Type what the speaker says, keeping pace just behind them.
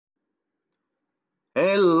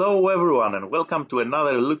Hello everyone and welcome to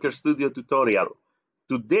another Looker Studio tutorial.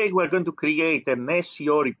 Today we're going to create an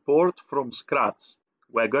SEO report from scratch.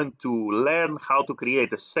 We're going to learn how to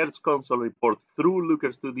create a Search Console report through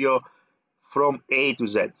Looker Studio from A to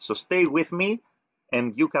Z. So stay with me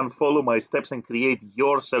and you can follow my steps and create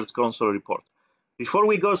your Search Console report. Before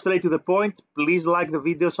we go straight to the point, please like the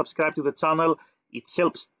video, subscribe to the channel. It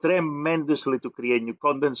helps tremendously to create new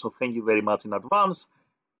content, so thank you very much in advance.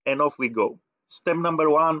 And off we go. Step number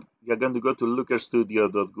one, you're going to go to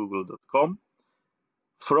lookerstudio.google.com.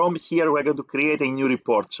 From here, we're going to create a new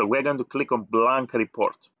report. So we're going to click on blank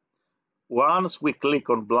report. Once we click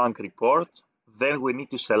on blank report, then we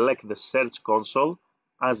need to select the Search Console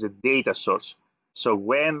as a data source. So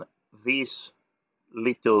when this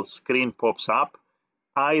little screen pops up,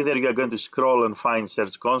 either you're going to scroll and find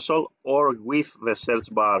Search Console, or with the search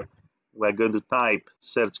bar, we're going to type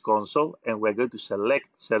Search Console and we're going to select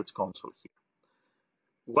Search Console here.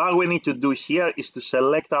 What we need to do here is to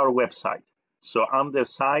select our website. So under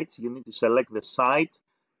sites, you need to select the site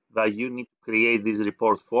that you need to create this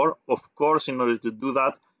report for. Of course, in order to do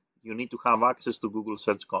that, you need to have access to Google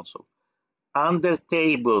Search Console. Under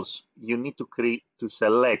tables, you need to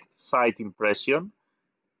select site impression.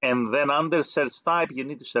 And then under search type, you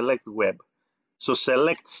need to select web. So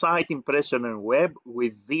select site impression and web.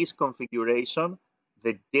 With this configuration,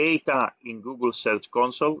 the data in Google Search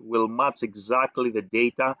Console will match exactly the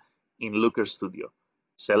data in Looker Studio.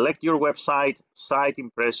 Select your website, site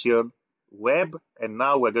impression, web, and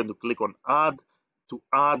now we're going to click on add to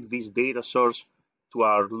add this data source to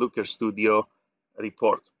our Looker Studio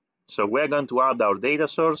report. So we're going to add our data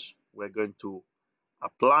source, we're going to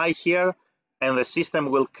apply here, and the system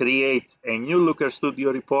will create a new Looker Studio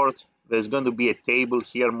report. There's going to be a table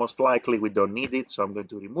here, most likely we don't need it, so I'm going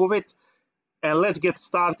to remove it. And let's get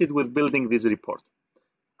started with building this report.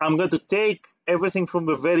 I'm going to take everything from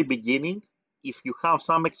the very beginning. If you have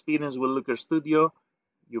some experience with Looker Studio,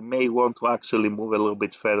 you may want to actually move a little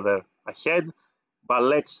bit further ahead. But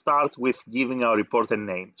let's start with giving our report a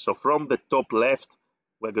name. So from the top left,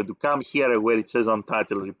 we're going to come here where it says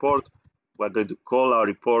Untitled Report. We're going to call our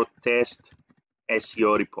report Test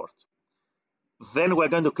SEO Report. Then we're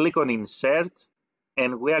going to click on Insert,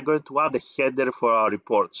 and we are going to add a header for our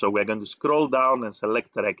report. So we're going to scroll down and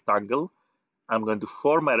select a rectangle. I'm going to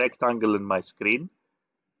form a rectangle in my screen.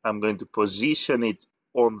 I'm going to position it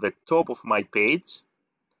on the top of my page.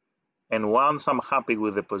 And once I'm happy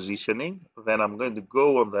with the positioning, then I'm going to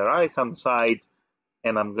go on the right-hand side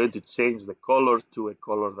and I'm going to change the color to a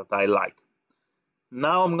color that I like.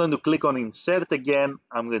 Now I'm going to click on Insert again.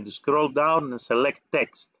 I'm going to scroll down and select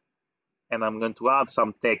Text. And I'm going to add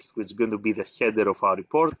some text, which is going to be the header of our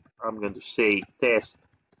report. I'm going to say Test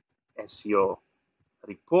SEO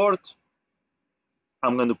Report.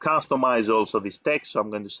 I'm going to customize also this text, so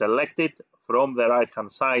I'm going to select it. From the right-hand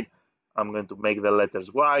side, I'm going to make the letters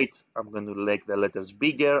white. I'm going to make the letters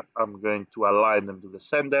bigger. I'm going to align them to the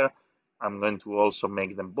center. I'm going to also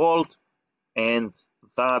make them bold. And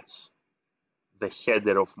that's the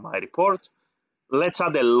header of my report. Let's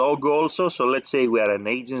add a logo also. So let's say we are an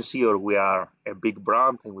agency or we are a big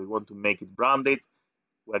brand and we want to make it branded.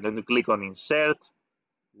 We're going to click on Insert.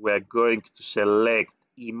 We're going to select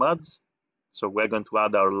Image. So we're going to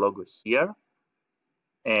add our logo here.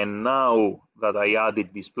 And now that I added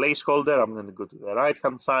this placeholder, I'm going to go to the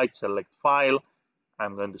right-hand side, select File.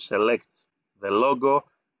 I'm going to select the logo.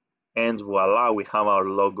 And voila, we have our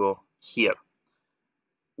logo here.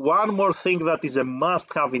 One more thing that is a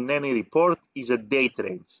must-have in any report is a date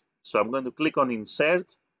range. So I'm going to click on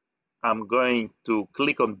Insert. I'm going to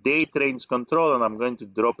click on Date Range Control, and I'm going to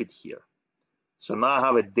drop it here. So now I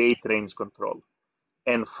have a date range control.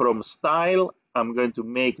 And from Style, I'm going to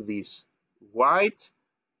make this white,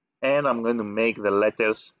 and I'm going to make the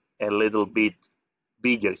letters a little bit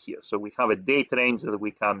bigger here. So we have a date range that we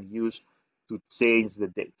can use to change the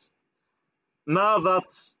dates. Now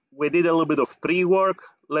that we did a little bit of pre-work,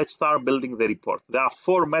 let's start building the report. There are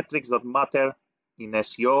 4 metrics that matter in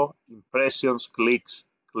SEO: impressions, clicks,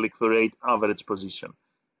 click-through rate, average position.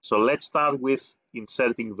 So let's start with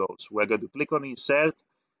inserting those. We're going to click on Insert.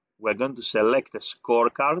 We're going to select a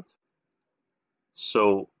scorecard.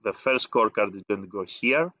 So the first scorecard is going to go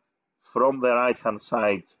here. From the right-hand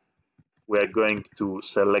side, we're going to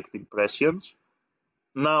select impressions.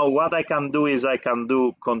 Now what I can do is I can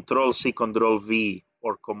do Control-C, Control-V,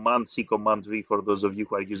 or Command-C, Command-V for those of you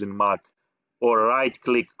who are using Mac, or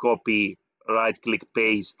right-click copy, right-click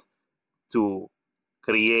paste to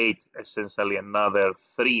create essentially another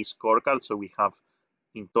 3 scorecards. So we have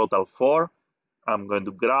in total 4. I'm going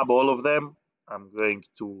to grab all of them. I'm going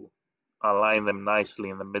to align them nicely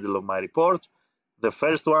in the middle of my report. The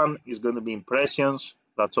first one is going to be impressions.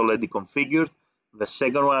 That's already configured. The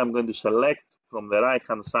second one I'm going to select from the right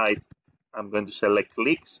hand side. I'm going to select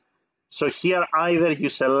clicks. So here either you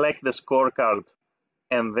select the scorecard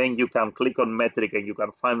and then you can click on metric and you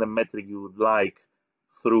can find the metric you would like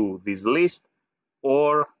through this list,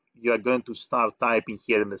 or you are going to start typing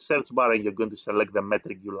here in the search bar and you're going to select the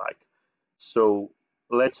metric you like. So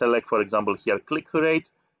let's select, for example, here click-through rate,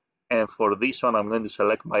 and for this one I'm going to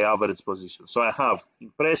select my average position. So I have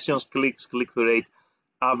impressions, clicks, click-through rate,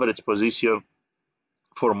 average position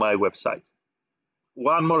for my website.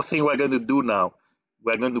 One more thing we're going to do now,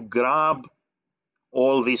 we're going to grab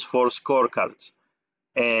all these 4 scorecards,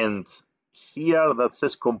 and here that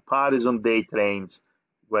says comparison date range,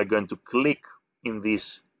 we're going to click in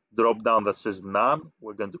this drop down that says none.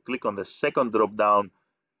 We're going to click on the second drop down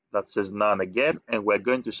that says none again, and we're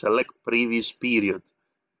going to select previous period,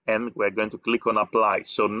 and we're going to click on apply.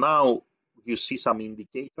 So now you see some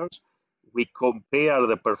indicators. We compare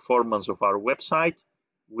the performance of our website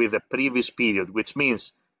with the previous period, which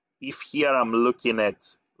means if here I'm looking at,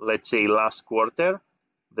 let's say, last quarter,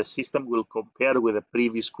 the system will compare with the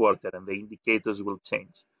previous quarter and the indicators will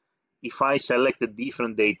change. If I select a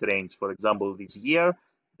different date range, for example, this year,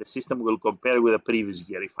 the system will compare with the previous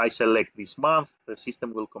year. If I select this month, the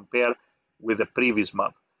system will compare with the previous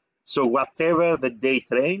month. So whatever the date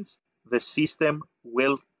range, the system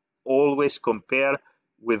will always compare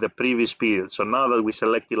with the previous period. So now that we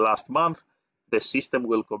selected last month, the system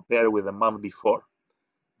will compare with the month before.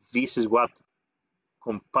 This is what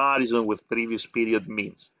comparison with previous period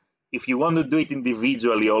means. If you want to do it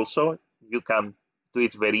individually also, you can do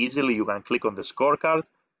it very easily. You can click on the scorecard,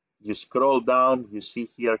 you scroll down, you see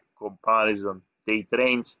here comparison date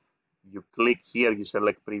range, you click here, you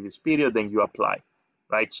select previous period, and you apply,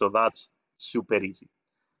 right? So that's super easy.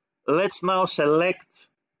 Let's now select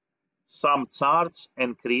some charts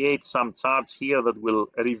and create some charts here that will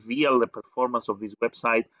reveal the performance of this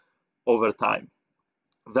website over time.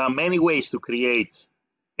 There are many ways to create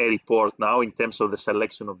a report now in terms of the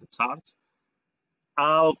selection of the charts.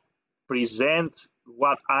 I'll present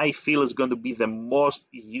what I feel is going to be the most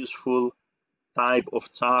useful type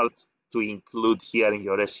of chart to include here in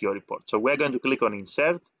your SEO report. So we're going to click on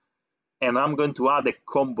insert, and I'm going to add a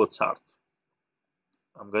combo chart.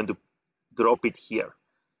 I'm going to drop it here.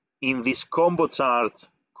 In this combo chart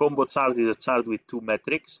is a chart with 2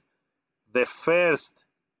 metrics. The first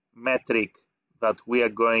metric that we are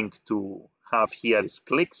going to have here is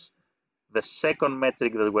clicks. The second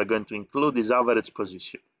metric that we're going to include is average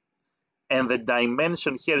position. And the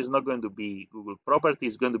dimension here is not going to be Google property,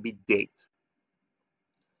 it's going to be date.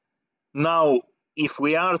 Now, if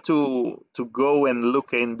we are to go and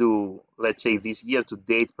look into, let's say, this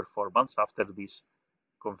year-to-date performance after this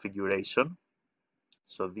configuration,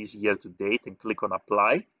 so this year-to-date, and click on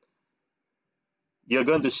apply, you're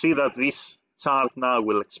going to see that this chart now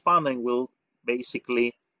will expand and will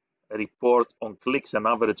basically report on clicks and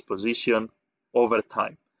average position over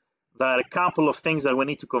time. There are a couple of things that we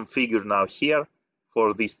need to configure now here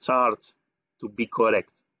for this chart to be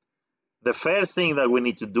correct. The first thing that we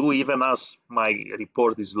need to do, even as my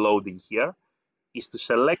report is loading here, is to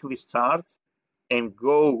select this chart and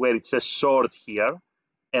go where it says sort here.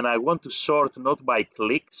 And I want to sort not by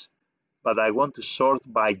clicks, but I want to sort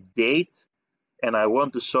by date. And I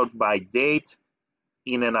want to sort by date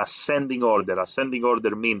in an ascending order. Ascending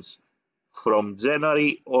order means from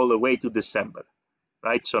January all the way to December,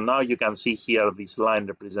 right? So now you can see here this line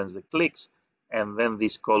represents the clicks, and then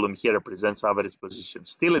this column here represents average position.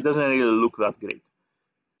 Still, it doesn't really look that great.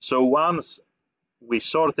 So once we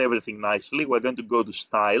sort everything nicely, we're going to go to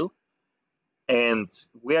style, and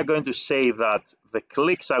we are going to say that the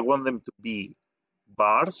clicks, I want them to be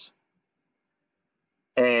bars,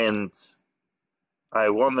 and I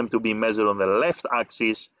want them to be measured on the left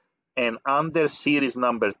axis, and under series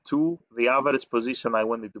number 2, the average position, I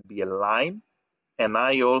want it to be a line, and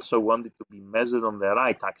I also want it to be measured on the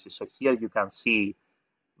right axis. So here you can see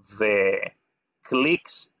the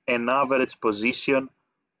clicks and average position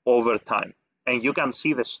over time. And you can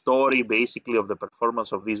see the story basically of the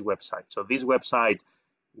performance of this website. So this website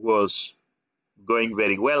was going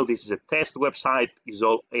very well. This is a test website, it's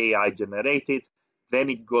all AI generated. Then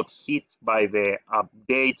it got hit by the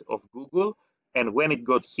update of Google. And when it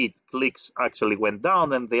got hit, clicks actually went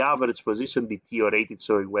down and the average position deteriorated,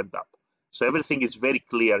 so it went up. So everything is very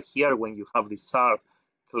clear here when you have this chart,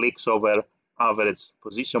 clicks over average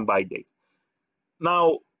position by date.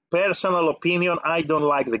 Now, personal opinion, I don't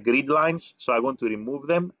like the grid lines, so I want to remove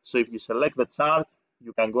them. So if you select the chart,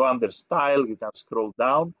 you can go under style, you can scroll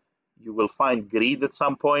down, you will find grid at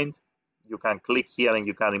some point. You can click here and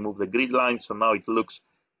you can remove the grid line. So now it looks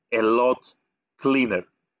a lot cleaner.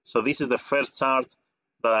 So this is the first chart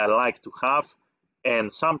that I like to have.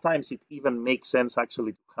 And sometimes it even makes sense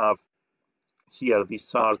actually to have here this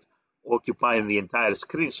chart occupying the entire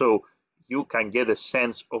screen, so you can get a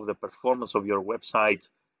sense of the performance of your website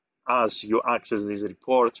as you access this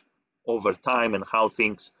report over time and how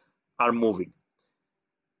things are moving.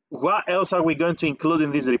 What else are we going to include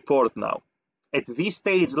in this report now? At this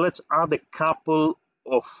stage, let's add a couple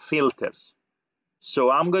of filters. So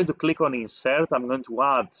I'm going to click on insert. I'm going to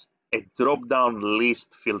add a drop down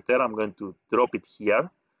list filter. I'm going to drop it here,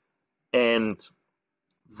 and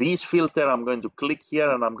this filter, I'm going to click here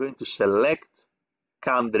and I'm going to select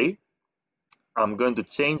country. I'm going to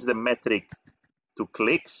change the metric to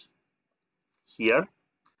clicks here.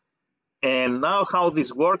 And now how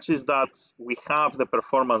this works is that we have the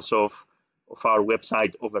performance of our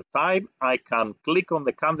website over time. I can click on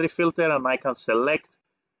the country filter and I can select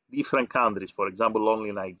different countries. For example,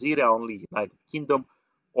 only Nigeria, only United Kingdom,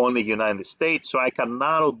 only United States. So I can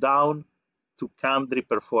narrow down to country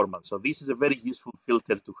performance. So this is a very useful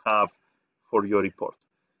filter to have for your report.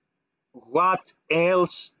 What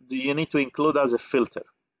else do you need to include as a filter?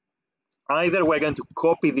 Either we're going to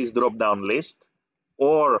copy this drop-down list,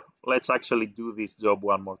 or let's actually do this job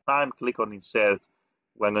one more time. Click on insert.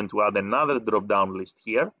 We're going to add another drop-down list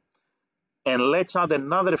here. And let's add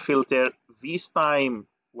another filter. This time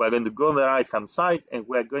we're going to go on the right-hand side and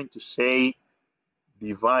we're going to say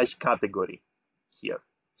device category here.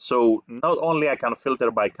 So not only I can filter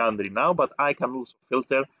by country now, but I can also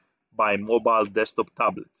filter by mobile, desktop,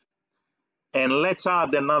 tablet. And let's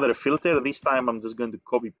add another filter. This time I'm just going to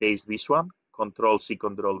copy paste this one, Control C,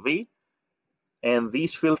 Control V. And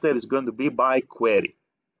this filter is going to be by query.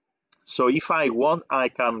 So if I want, I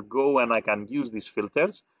can go and I can use these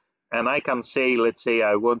filters and I can say, let's say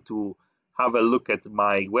I want to have a look at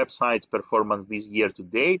my website's performance this year to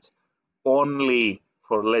date, only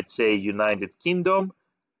for, let's say, United Kingdom,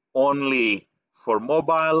 only for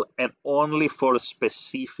mobile, and only for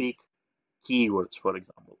specific keywords, for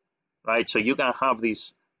example, right? So you can have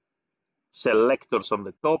these selectors on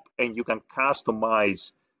the top and you can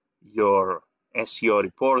customize your SEO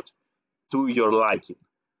report to your liking,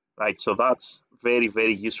 right? So that's very,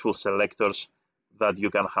 very useful selectors that you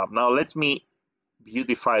can have. Now let me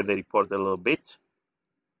beautify the report a little bit.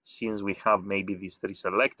 Since we have maybe these three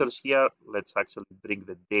selectors here, let's actually bring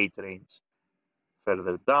the date range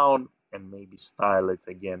further down and maybe style it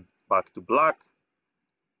again back to black.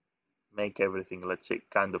 Make everything, let's say,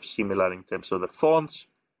 kind of similar in terms of the fonts.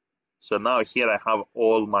 So now here I have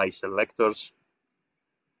all my selectors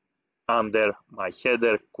under my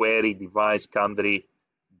header, query, device, country,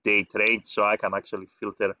 date range, so I can actually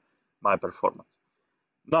filter my performance.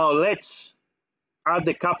 Now let's add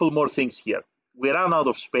a couple more things here. We ran out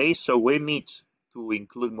of space, so we need to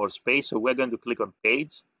include more space. So we're going to click on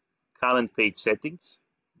page, current page settings,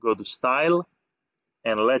 go to style,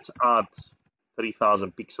 and let's add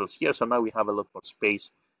 3000 pixels here. So now we have a lot more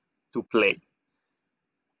space to play.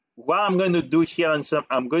 What I'm going to do here is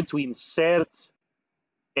I'm going to insert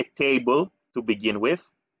a table to begin with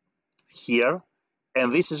here,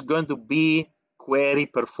 and this is going to be query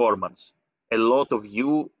performance. A lot of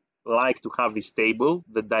you like to have this table.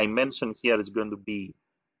 The dimension here is going to be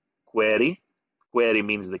query. Query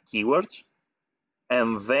means the keywords.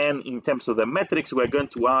 And then in terms of the metrics, we're going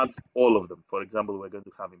to add all of them. For example, we're going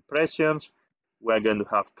to have impressions, we're going to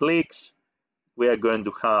have clicks, we are going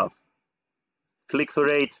to have click-through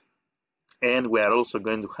rate, and we are also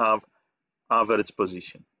going to have average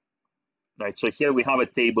position. Right, so here we have a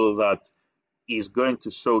table that is going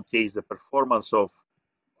to showcase the performance of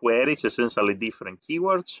queries, essentially different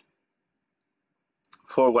keywords,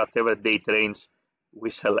 for whatever date range we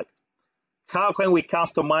select. How can we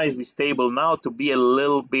customize this table now to be a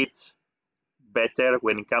little bit better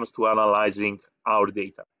when it comes to analyzing our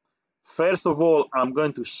data? First of all, I'm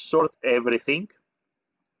going to sort everything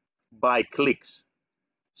by clicks.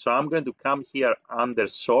 So I'm going to come here under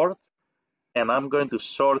sort, and I'm going to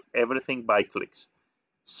sort everything by clicks.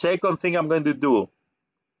 Second thing I'm going to do,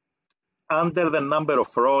 under the number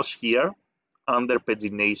of rows here, under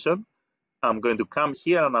pagination, I'm going to come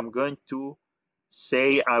here and I'm going to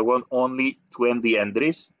say I want only 20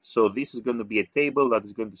 entries. So this is going to be a table that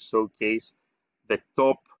is going to showcase the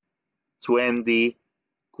top 20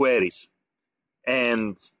 queries.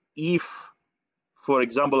 And if, for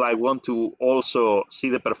example, I want to also see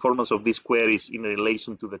the performance of these queries in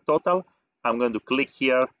relation to the total, I'm going to click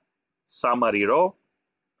here, summary row.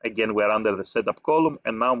 Again, we're under the setup column,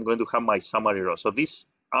 and now I'm going to have my summary row. So these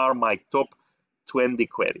are my top 20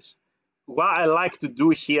 queries. What I like to do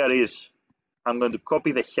here is I'm going to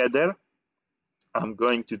copy the header. I'm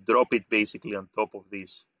going to drop it basically on top of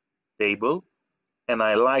this table. And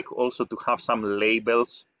I like also to have some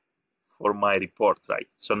labels for my report, right?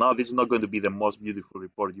 So now this is not going to be the most beautiful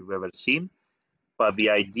report you've ever seen, but the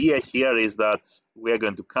idea here is that we are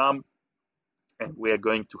going to come and we are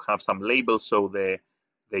going to have some labels. So the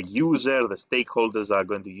user, the stakeholders are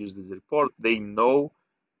going to use this report. They know,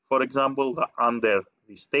 for example, that under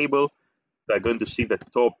this table, they're going to see the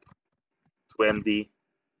top 20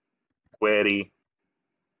 queries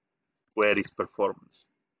performance.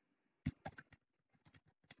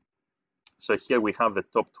 So here we have the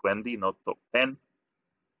top 20, not top 10,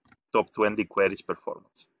 top 20 queries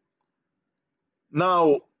performance.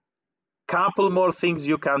 Now, couple more things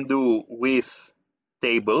you can do with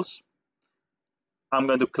tables. I'm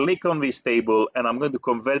going to click on this table and I'm going to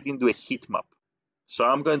convert into a heat map. So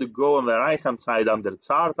I'm going to go on the right-hand side under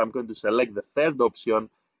chart. I'm going to select the third option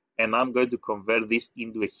and I'm going to convert this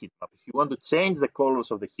into a heat map. If you want to change the colors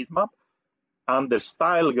of the heat map, under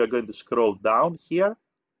style, you're going to scroll down here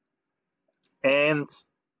and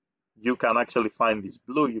you can actually find this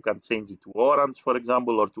blue. You can change it to orange, for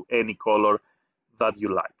example, or to any color that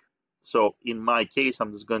you like. So in my case,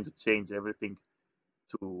 I'm just going to change everything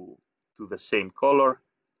to the same color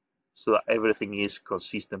so that everything is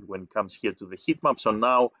consistent when it comes here to the heat map. So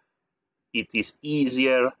now it is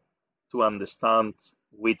easier to understand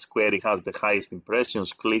which query has the highest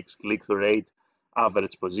impressions, clicks, click-through rate,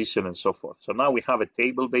 average position, and so forth. So now we have a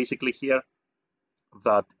table basically here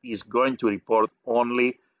that is going to report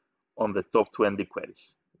only on the top 20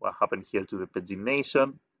 queries. What happened here to the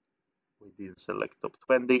pagination? We didn't select top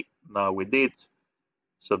 20, now we did.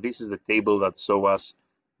 So this is the table that shows us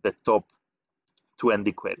the top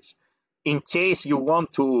 20 queries. In case you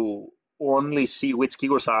want to only see which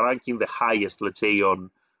keywords are ranking the highest, let's say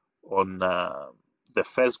on the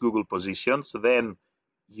first Google positions, then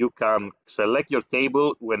you can select your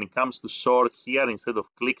table. When it comes to sort here, instead of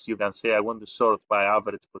clicks, you can say I want to sort by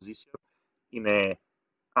average position in a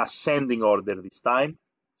ascending order this time.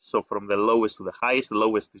 So from the lowest to the highest, the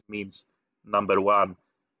lowest means number one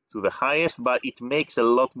to the highest, but it makes a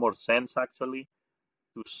lot more sense actually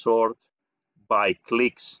to sort by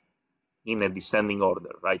clicks in a descending order,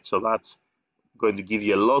 right? So that's going to give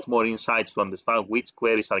you a lot more insights to understand which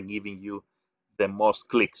queries are giving you the most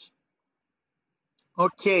clicks.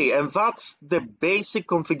 Okay, and that's the basic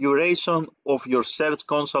configuration of your Search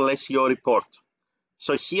Console SEO report.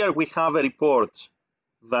 So here we have a report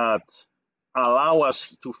that allows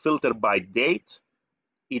us to filter by date.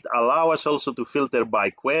 It allows us also to filter by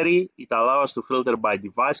query. It allows us to filter by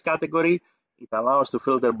device category. It allows us to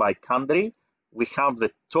filter by country. We have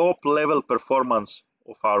the top level performance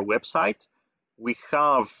of our website. We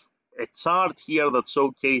have a chart here that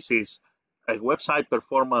showcases a website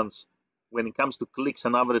performance when it comes to clicks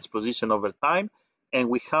and average position over time. And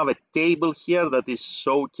we have a table here that is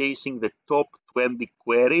showcasing the top 20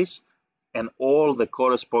 queries and all the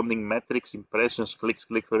corresponding metrics, impressions, clicks,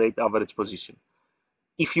 click-through rate, average position.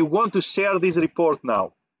 If you want to share this report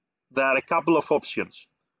now, there are a couple of options.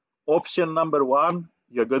 Option number one,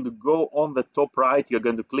 you're going to go on the top right, you're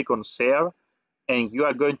going to click on share, and you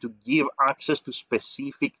are going to give access to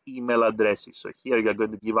specific email addresses. So here you're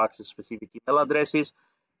going to give access to specific email addresses.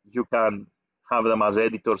 You can have them as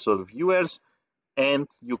editors or viewers, and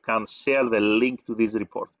you can share the link to this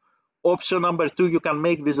report. Option number two, you can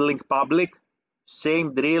make this link public.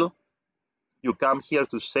 Same drill. You come here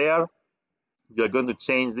to share. You're going to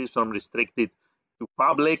change this from restricted to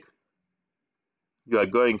public. You are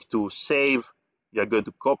going to save. You're going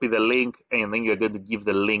to copy the link, and then you're going to give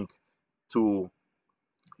the link to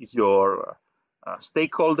your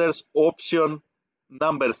stakeholders. Option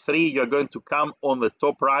number three, you're going to come on the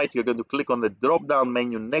top right. You're going to click on the drop-down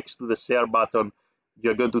menu next to the share button.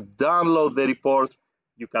 You're going to download the report.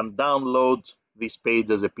 You can download this page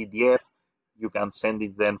as a PDF. You can send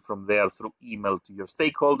it then from there through email to your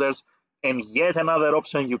stakeholders. And yet another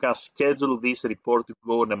option, you can schedule this report to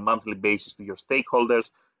go on a monthly basis to your stakeholders.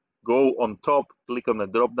 Go on top, click on the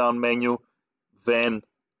drop-down menu, then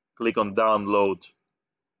click on download.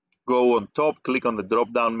 Go on top, click on the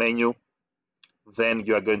drop-down menu. Then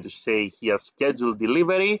you are going to say here schedule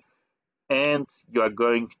delivery, and you are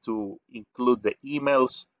going to include the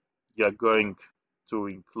emails. You are going to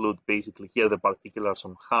include basically here the particulars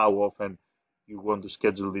on how often you want to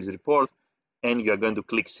schedule this report, and you are going to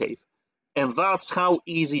click save. And that's how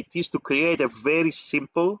easy it is to create a very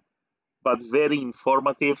simple but very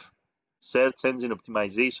informative search engine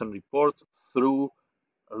optimization report through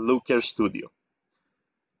Looker Studio.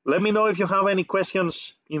 Let me know if you have any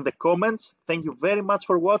questions in the comments. Thank you very much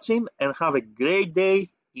for watching and have a great day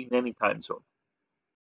in any time zone.